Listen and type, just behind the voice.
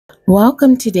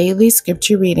Welcome to Daily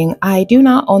Scripture Reading. I do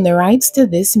not own the rights to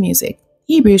this music.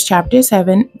 Hebrews chapter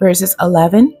 7, verses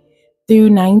 11 through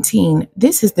 19.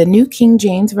 This is the New King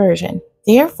James Version.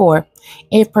 Therefore,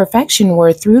 if perfection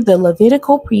were through the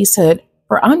Levitical priesthood,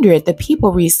 for under it the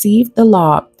people received the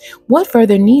law, what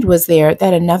further need was there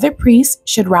that another priest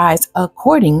should rise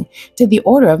according to the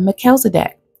order of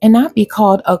Melchizedek, and not be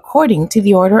called according to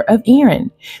the order of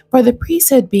Aaron? For the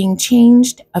priesthood being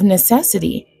changed of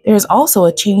necessity, there is also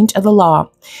a change of the law.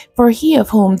 For he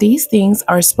of whom these things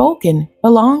are spoken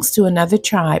belongs to another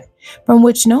tribe, from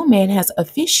which no man has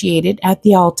officiated at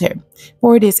the altar.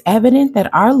 For it is evident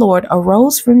that our Lord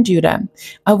arose from Judah,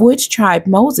 of which tribe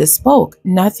Moses spoke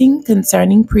nothing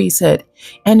concerning priesthood.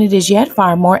 And it is yet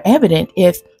far more evident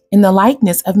if, in the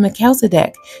likeness of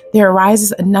Melchizedek, there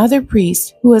arises another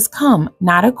priest who has come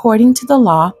not according to the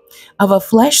law of a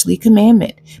fleshly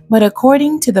commandment, but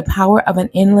according to the power of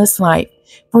an endless life.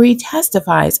 For he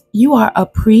testifies, "You are a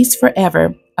priest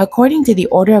forever, according to the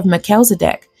order of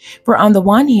Melchizedek." For on the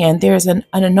one hand, there is an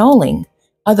annulling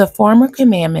of the former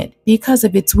commandment because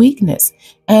of its weakness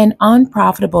and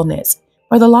unprofitableness.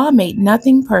 For the law made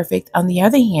nothing perfect. On the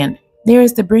other hand, there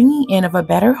is the bringing in of a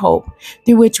better hope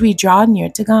through which we draw near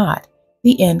to God.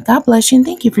 The end. God bless you, and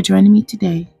thank you for joining me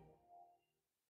today.